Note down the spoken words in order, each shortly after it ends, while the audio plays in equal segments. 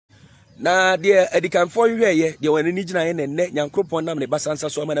na de edikan for hweye de wani ni gina ye ne nyankropon nam ne basansa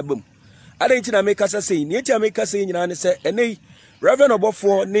so amana bam adanti na make kasa sei ne ti make kasa nyina ne se enei Reverend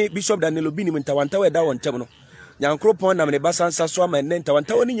Obofour ne Bishop Daniel Obinim ntawantawa da won tem no nyankropon nam ne basansa so amana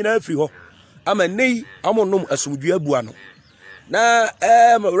ntawantawa ni nyina afiri ho amanei amonnom asumdua bua no na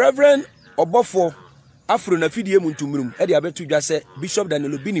Reverend Obofour afro na fidie mu ntumrum e de abetu dwa se Bishop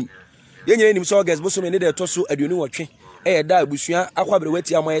Daniel Obinim ye nyina nim so August boso me ne de to so aduonu wotwe e da abusua akwabere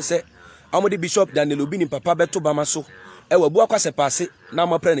wati amoye se amode Bishop Daniel Obinim papa beto bama so e wabu akwase paase na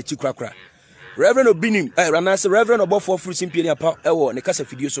amapra na chikrakra Reverend Obinim ranase Reverend Obofour furu simpie ni apa e wo ne kasa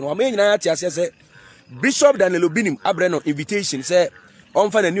fidie so no ama nyina ati ase se Bishop Daniel Obinim abre no invitation se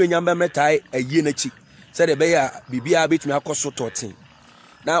onfa na ni onyamba metai ayie na chi se de be ya bibia betumi akoso totin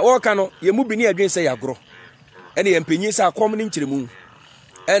na woka no ye mu bi ni adwen se yagro ene ye mpanyin se akom ni nkyeremu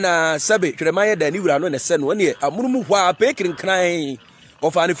ena sabe hwemaye da ni wura no ne se no ne amurumu hwa pekirin kran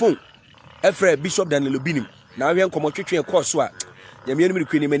ofane phone efre Bishop Daniel Obinim na ahwe nkomo twetwe course a yamienu mi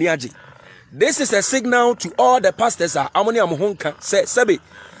kwani mani age. This is a signal to all the pastors amoni amhonka se sabe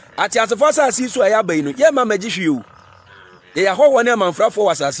ati asefo asasi so ya bai no ye ma magihwe o ye ya ho woni amanfrafo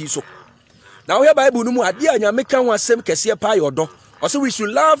wasasi so na wo Bible no mu ade anyame kan wasem kese pa yodo. Also, we should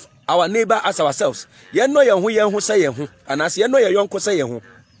love our neighbor as ourselves. Ye no ye ho say ye ho. Anase ye no ye yonko say ye ho.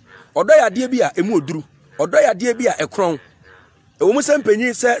 Odo ya de bia emu oduru. Odo ya de bia ekron. E wo mu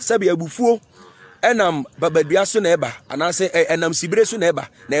sempanyi se be abufuo enam babadua so na eba. Anase enam sibire so na eba.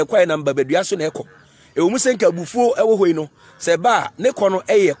 Na ekwa enam babadua so na ekọ. E wo mu senka abufuo ewo hoi no. Se ba ne kọ no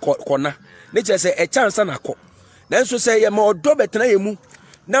eye kona. Ne che se e chance na kọ. Nanso se ye ma odo betena ye mu.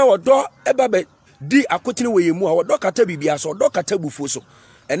 Na odo eba be di akotini we mu a wodo kata bibia so wodo kata bufuo so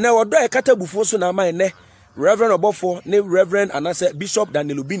ene wodo e kata bufuo so na man ne Reverend Obofour ne Reverend anase Bishop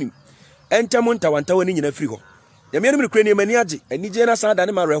Daniel Obinim entemu ntawantawa ni nyina firi ho yamienu mi kure ni mani age anije na san da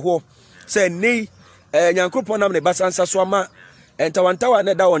ne ma reho se nei nyankropon nam ne basansa so ama ntawantawa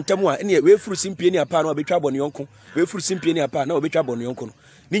ne da wontemu a ene we furu simpie ni apa na obetwa bone yonko we furu simpie ni apa na obetwa bone yonko no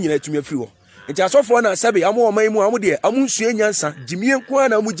ni nyina atumi afiri ho nti asofo na sabe amo oman mu amo de amunsue nyansa jimie nko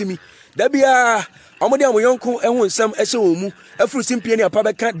na amujimi dabia amode amoyonko ehun nsam ehye omu afuru simpie ni apa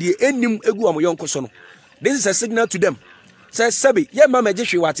beka de enim egu amoyonko so no. This is a signal to them say sabi ye ma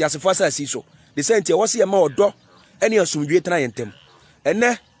magihwe wate asefo asasi so the senti wo se ye ma odo ene asumdwe tena yentem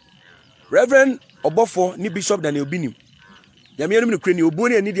ene Reverend Obofour ni Bishop Daniel Obinim yamienu mi kure ni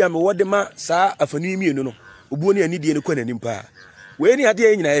obuoni anidi am wode ma saa afani mienu no obuoni anidi ne kwa nanim pa we ni ade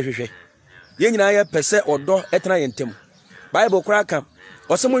ye nyina ye hwehwe ye nyina ye pese odo etena yentem Bible kura kam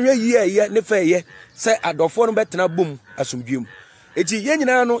osemo hwe ye ne fa ye se adofo no betena bom asumdwem eti ye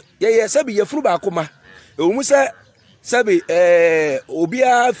nyina no ye sabi ye furu ba akoma ewumu se sabi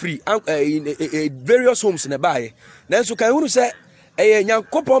obia free various homes ne baaye nanso kan hunu se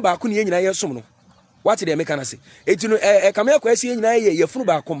nyankopon ba akoni ye nyina ye som no wati de meka na se eti no kamya kwa se ye nyina ye furu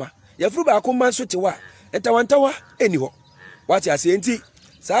ba akoma so tewa entawantawa eni ho wati ase enti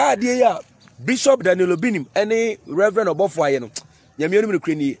saa ade ya Bishop Daniel Obinim ene Reverend Obofour aye no nyamienu mi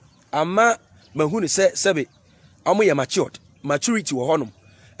kure ni ama mahunu se sabe amo ye maturity wo honom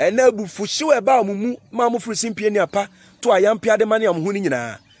ena abufuhye eba amumu ma mo furu simpie ni apa to ayampia de mane amhu ni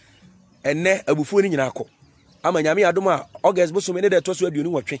nyina ene abufuo ni nyina akọ ama nyame adom a August boso me ne de to so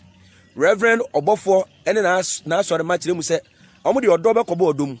aduonu wotwe Reverend Obofour ene na asore ma kire mu se omo de odo be kobo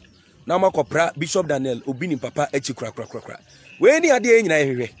odom na makopra Bishop Daniel Obinim papa achi kra we ni ade nyina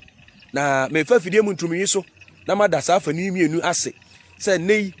ehwe na me fa fidie mu ntumi so na mada safa ni mienu ase se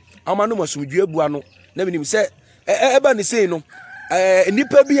nei amano masumdue bua no na minim se eba ni sei no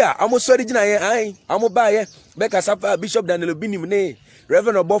nipa bi a amosori gina ye an amobaye be kasa Bishop Daniel Obinim ne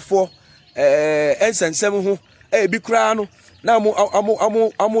Reverend Obofour ensensem ho bi kra no na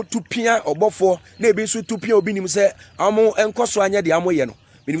amo tupia Obofour na ebi so tupia Obinim se amo enkoso anya de amo ye no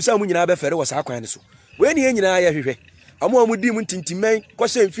minim se amo nyina be fere wo sa kwan ne so we ni nyina ye hwehwe amo di mu tintimen ko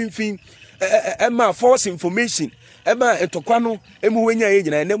se mfimfin ema false information ema entokwa no emu wenya ye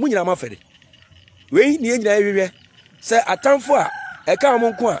nyina ne mu nyina ma fere we ni nyina ye hwehwe se atamfo a eka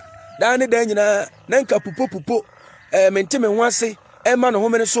amonko a da ne da nyina na nka pupo menteme ho ase ema no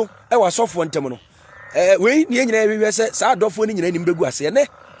homene so wa sofo ntem no we ni nyina ye hwehwe se sa adofo ni nyina nim begu ase ne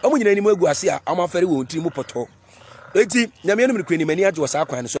omo nyina nim egu ase a amafere wo ntiri mu poto eti nyame no mrekweni mani age wo sa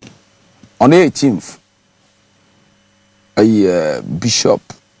kwan so on the 18th Bishop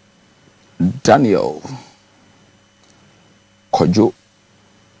Daniel Kojo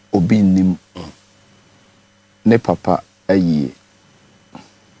Obinim ne papa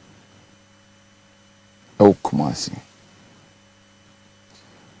Kumasi.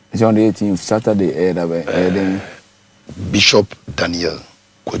 It's on the 18th Saturday Bishop Daniel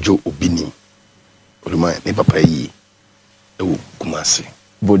Kojo Obinim. Oluma ne papa yi ewo Kumasi.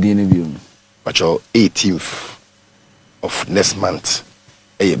 Bodini biom. Pacho 18th of next month.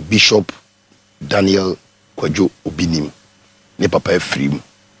 Bishop Daniel Kojo Obinim. Ne papa free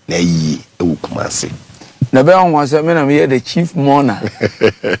na yi ewo Kumasi. Na be on was me na me the chief mourner.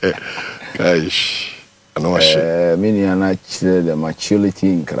 Gosh. I know what many are not the maturity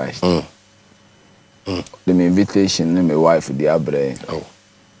in Christ. The invitation and my wife the abre. Oh.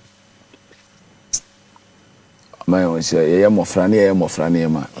 My own say, I am of Franny,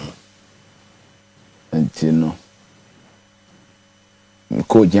 ma. And you know,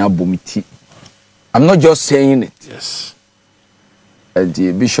 I'm not just saying it. Yes. And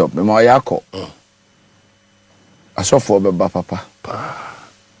the bishop, my yako. I saw for papa.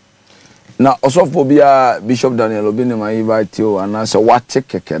 Now, also for Bishop Daniel Obinim, I invite you and I say, what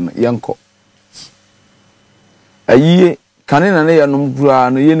take yanko. A ye canin and a number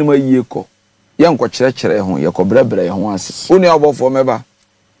and a yenima yeko. Yanko church, yako brebre, once. Only about for meba.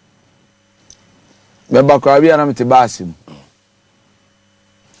 Meba Caribbean to Basim.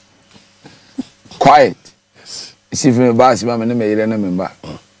 Quiet. Yes. See if me Basim, and me remember.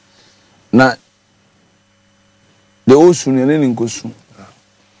 Now, the ocean and in Kusu.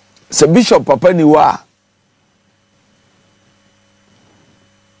 Se bishop papa ni wa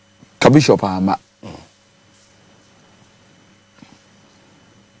ka bishop ama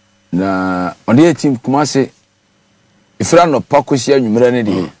na on the team Kumasi ifra no pakosi anwumra ne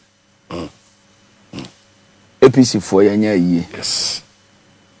de APC for yanya yi Yes.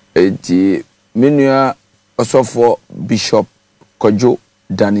 eti menua osofo Bishop Kojo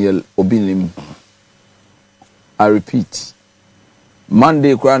Daniel Obinim. I repeat,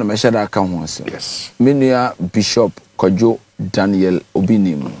 Monday kwa na meshada aka ho ase. Yes. Menua Bishop Kojo Daniel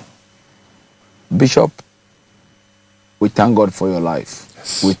Obinim. Bishop, we thank God for your life.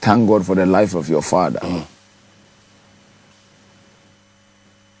 Yes. We thank God for the life of your father.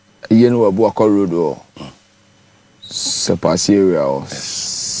 Yenu abu akorodo. Sepasi area.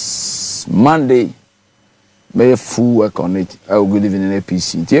 Monday, may full work on it. I will live in an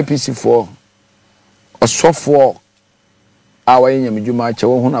APC. The APC for a software. Awa yenya midjuma acha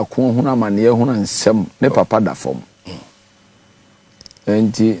wo huna ko huna mane huna nsem ne papa da fom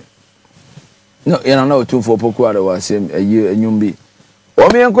enti no yana na otumfo poku ara wasem ayi anyumbi o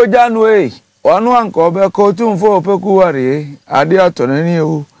me enko janu onu anko be ko otumfo poku are ade atonani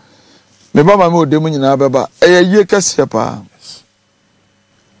o me baba me odemu nyina beba eyaye kase pa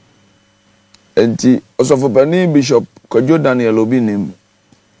enti osofo bani Bishop Kojo Daniel Obinim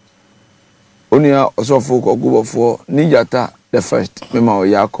Onia osofo Obofour ni jata the first mema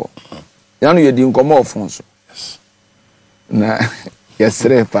oyako yanu yedi nkomo ofonso Yes. na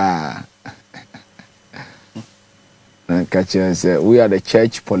yesre pa na kacha say we are the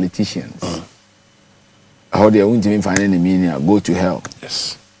church politicians how they won't even find any meaning go to hell.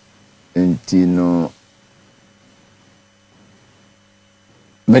 Yes. And you know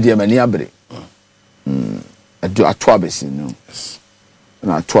media mani abre adu atwabesi no Yes.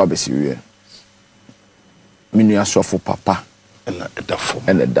 na atwabesi we Minua sofo papa And a dafom.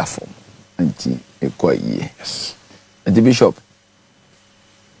 and a dafom anti ekwa ye. Yes. And the bishop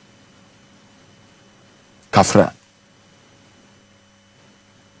Kafra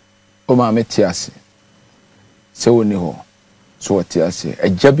o ma metiase se woni ho so watiase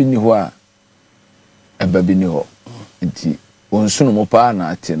ajabi ni ho a ababi ni ho anti wonsunu mo pa na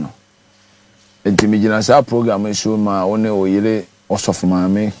ate no anti mi gina sa program so ma woni oyire osofo ma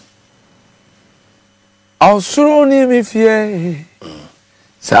me Ausro ni mi fie.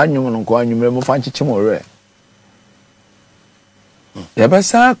 Sa nyum no ko anwumre mo fa nchichi mo re. Ya ba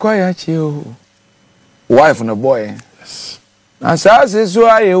sa kwa ya chi o. Wife no boy. Yes. Na sa se so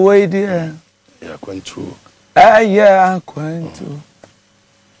aye we di. Yeah, kwantu. Yeah, kwantu.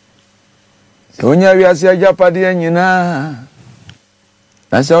 Se onya wi ase ajapade nyina.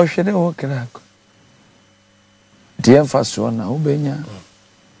 Na sa o hwede wo kra ko. Die mfa so na obenya.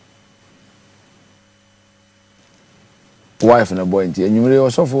 Wife na boy nti enyumre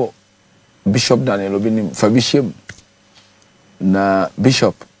osofo Bishop Daniel Obinim fa bishem na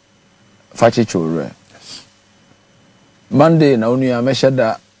Bishop fa chichore. Yes. Monday na onu ya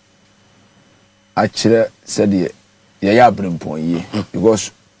meshada akire sede ya ya brempon ye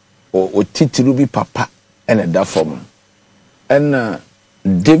because o titiru bi papa ene da form and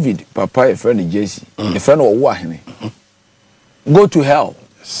David papa e friend JC the friend of Wahine go to hell.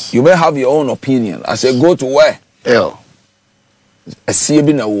 Yes. You may have your own opinion. I say go to where? Hell. A see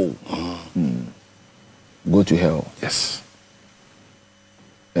be na wo. Go to hell. Yes.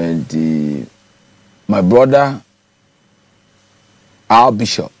 And my brother our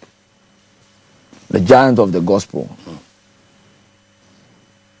bishop, the giant of the gospel.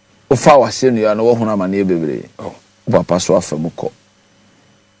 Ofa wa se no ya no wo hona mane bebre. Papa so afamuko.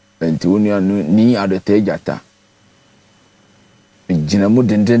 Enti wonu anu ni adote ejata. Gina mu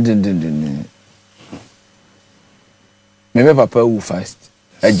den. Me papa wu first.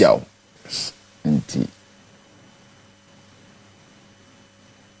 Ejaw. Enti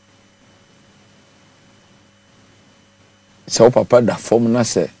so papa da form na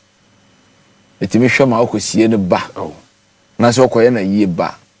se etimi hwema akosie ne ba na se okoye na yie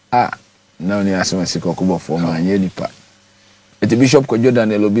ba na oni asema sika okobofo ma anye nipa eti bishop ko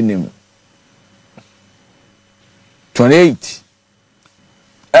Jordan Obinim 28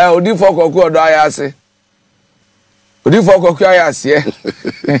 odi foko ko do ayase odi foko ko ayase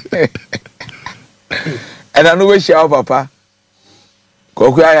and no we share papa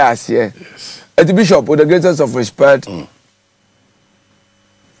ko ko ayase eti bishop with the greatest of respect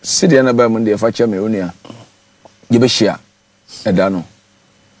Sidia na ba mu de fa me onia ye be hia eda no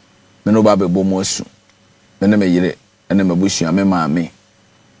me no ba be bom asu me na me yire ene mabusua me maame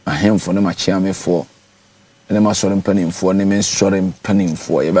ahemfo ne ma chia me fo ene ma sore mpanimfo ne me sore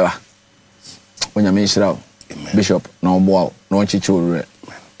mpanimfo ye ba onya me hira bishop na obo na onchiche orure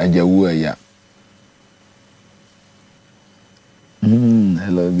ajawu aya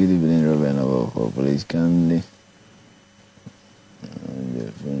hello, good evening, Reverend Obofour, please come.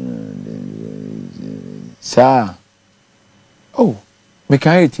 Sir. Oh, we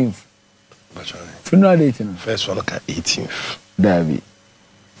can 18th. Funeral 18th. First one, 18th. David.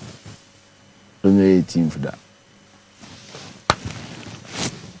 From the 18th, that.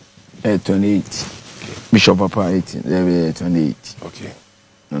 28. Okay. Bishop Papa 18. David 28. Okay.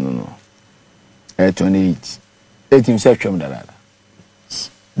 No. 28. 18th September.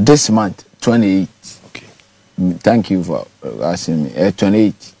 This month, 28. Okay. Thank you for asking me.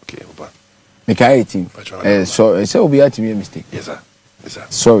 28. Okay, Oba. Make 18. Sorry, so be at me a mistake. Yes, sir.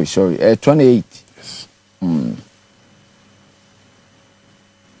 Sorry. 28. Yes.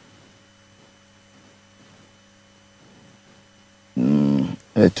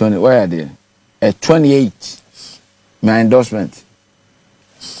 20. Where are they? 28. My endorsement.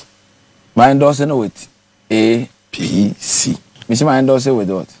 My endorsement with APC. Mr. My endorsement with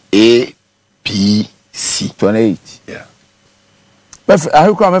what? APC. 28. Yeah.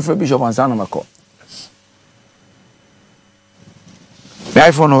 I come for Bishop and San Marco. The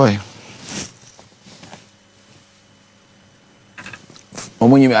iPhone away.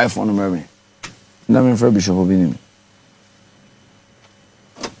 Omunyi me iPhone number. Na me for Bishop Obinim.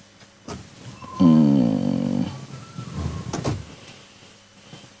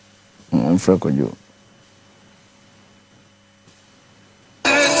 I'm for Kojo.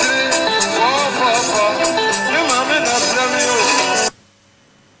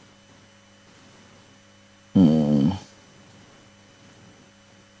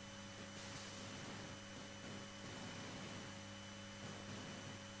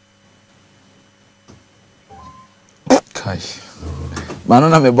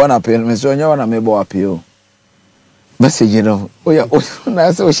 Manona me born appeal, me so nyawa na me bo appeal. Message no. Oh yeah,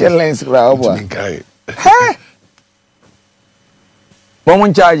 na so share lines kra obo. Hey.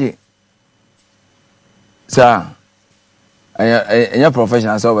 Bon charge. Sir. Anya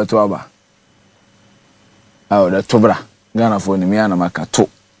professional so beto aba. The tobra. Ghana for ni me ana makato.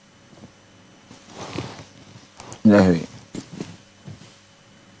 Nyawe.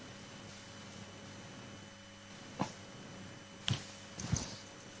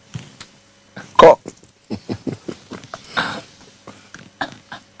 Ko.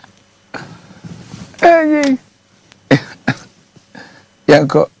 Hey.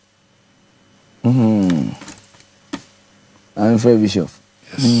 Yanko. I'm for Bishop.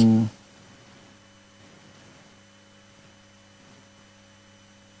 Yes.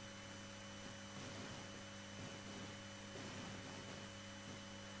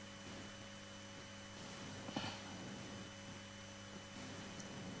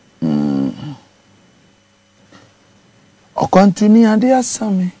 O continue ade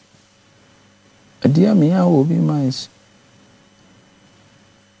asame. Ade ami a obi mais.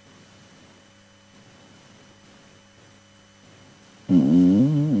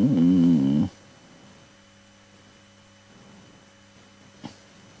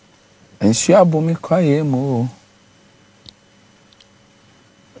 Ensu abomi kwaye mo.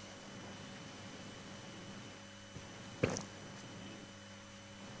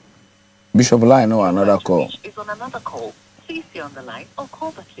 Bishop line or another call. Is on another call. Please stay on the line or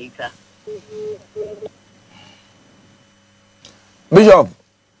call back later. Bishop,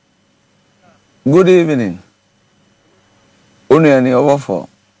 good evening. Onu ya ni Obofour.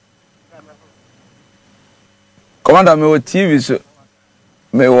 Commander me wo TV so.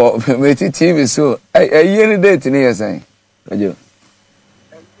 Me TV so. Any date ni yesan. Ajo.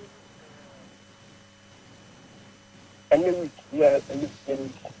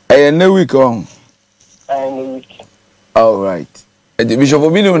 Any week on. Any week. All right. The Bishop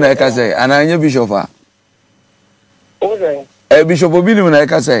Obinim na ka say, and anya Bishop a. Okay. Bishop Obinim na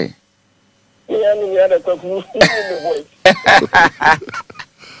ka say. Yeah, me ada kwaku.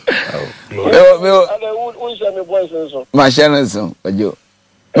 My channel so, Ajo.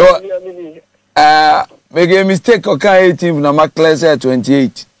 Make a mistake okay 18 na mark class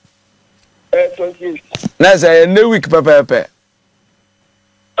 28. 28. That's a new week pepe.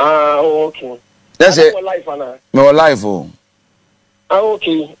 Okay. That's it. My life oh.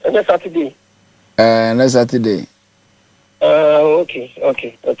 Okay. Next Saturday. Next Saturday. Okay.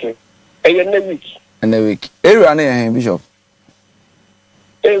 Next week. Next week. Area na Bishop.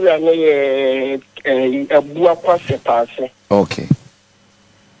 Area na Abuakwa sepase. Okay.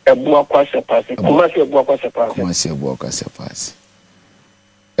 Abuakwa sepase. Kumasi Abuakwa sepase.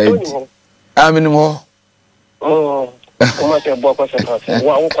 Aminimo. Oh. Kumasi Abuakwa sepase.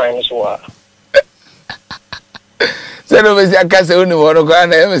 Wa ukwan so wa. Se no be sia ka se oni wo no kwa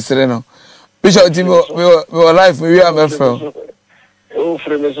na e mesre no. Bishop ti me life me we am from. Oh,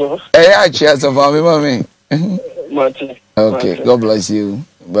 frame so. Yeah, cheers of me, mommy. Okay, Martin. God bless you.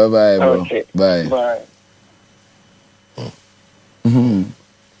 Bye bye, bro. Okay. Bye.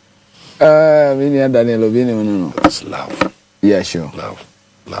 Daniel Obinim, no. That's love. Yeah, sure.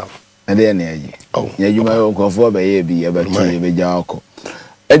 Love. And then, yeah. Oh. Yeah, you might go for baby, about you, Jako.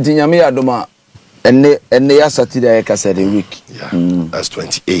 And Tinyami Adoma, and they are Saturday, I said a week. Yeah, that's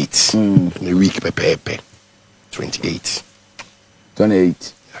 28. The week, pepe. 28.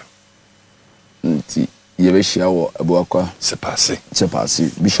 28. Yeah. You be share Abuakwa. C'est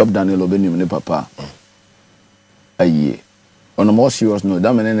passé. Bishop Daniel Obinim ne papa. Aye. On a more serious note,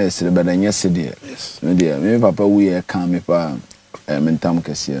 that man is better than yesterday. Yes. No dear, me papa we calm me pa mentam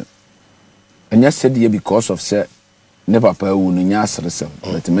kese. And yesterday because of say ne papa wu no nya asresem,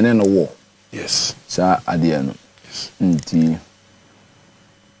 but me no wo. Yes. Sa ade no. Yes. Nti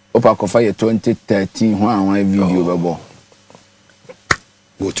opa ko fa ye 2013 ho an video bebo.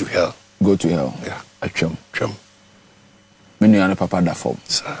 Go to hell. Yeah. Atwam. Me nua papa da form.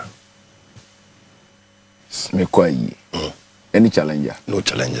 Sir. Me kwa yi. Any challenger? No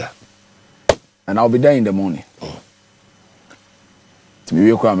challenger. And I'll be there in the morning. To be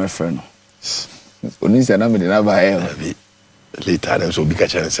real, my friend. Only said I'm in the air. Later, then so big a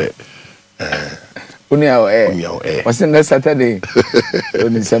chance say. Only our air. Was in next Saturday.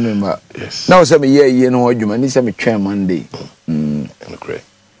 Only summer. Yes. Now, some year, no, you man, some train Monday. Okay.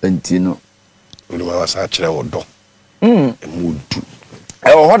 And you know, we was actually our dog. Mood.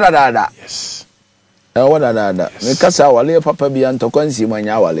 Oh, what are that? Yes. What are that? Because our lay papa be on to consume my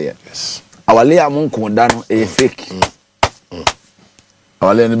awale. Yes. Our lay among Kondano a fake.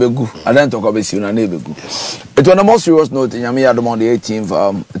 Our lay begu. I don't talk about you and neighbor. It was the most serious note in Yami Adam on the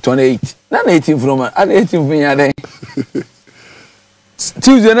 18th, 28th. Not 18th from at 18th me a day.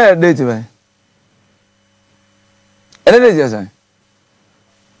 Tuesday night date, man. And it is just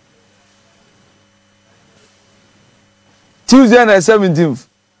Tuesday night 17th.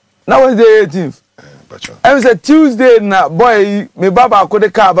 Now is the 18th. I was a Tuesday na boy me baba ko de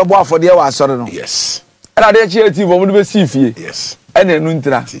car be boy for the wa sorry no. Yes. And I dey cheating for me be see fie. Yes. And enu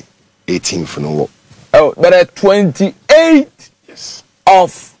ntra. 18 for no. Oh, but 28 yes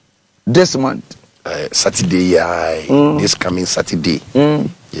of this month. Saturday, this coming Saturday.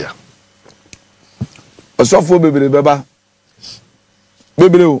 Yeah. Osofo bebere beba.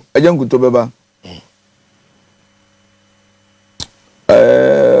 Bebere o, ajankuto beba.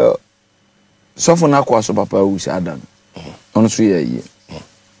 Sofo na kwa so papa wu si adam. Ono so ye ye.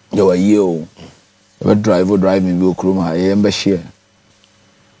 Ye wa ye o. Be driving be okrom ha ye mbe share.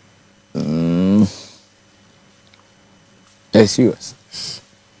 Serious.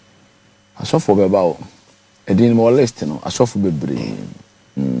 Asofo beba o. Edin mo list no, asofo bebre.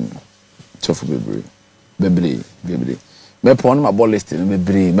 Asofo bebre. Bebre. Me pon ma ball list no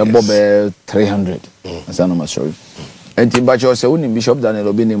bebre. Me bo be 300. Asa no ma sorry. Enti bacho se woni Bishop Daniel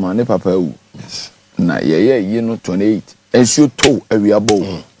Obinim ne papa wu. Yes. Na ye no 28. Ensu to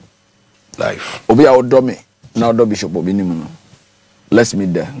awiabo. Life. Obi a odo me. Na odo Bishop Obinim no. Let's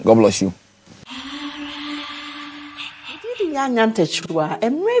meet there. God bless you. Nyantechwa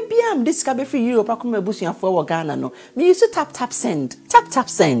emre bia am this ka be free Europe akoma ebusuafo wo Ghana no me use tap send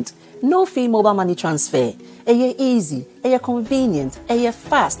no fee mobile money transfer. Eye easy, eye convenient, eye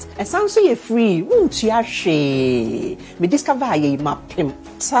fast. And sounds so free. Won't you share? Me discover ye mapim.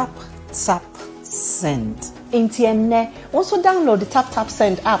 Tap, tap, send. Intienne. Also download the Tap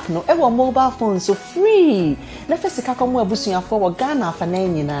Send app no. Ewa mobile phone so free. Nefesi kakomu ebusuya for Ghana for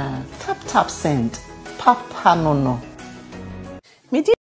na. Tap Send. Papa no.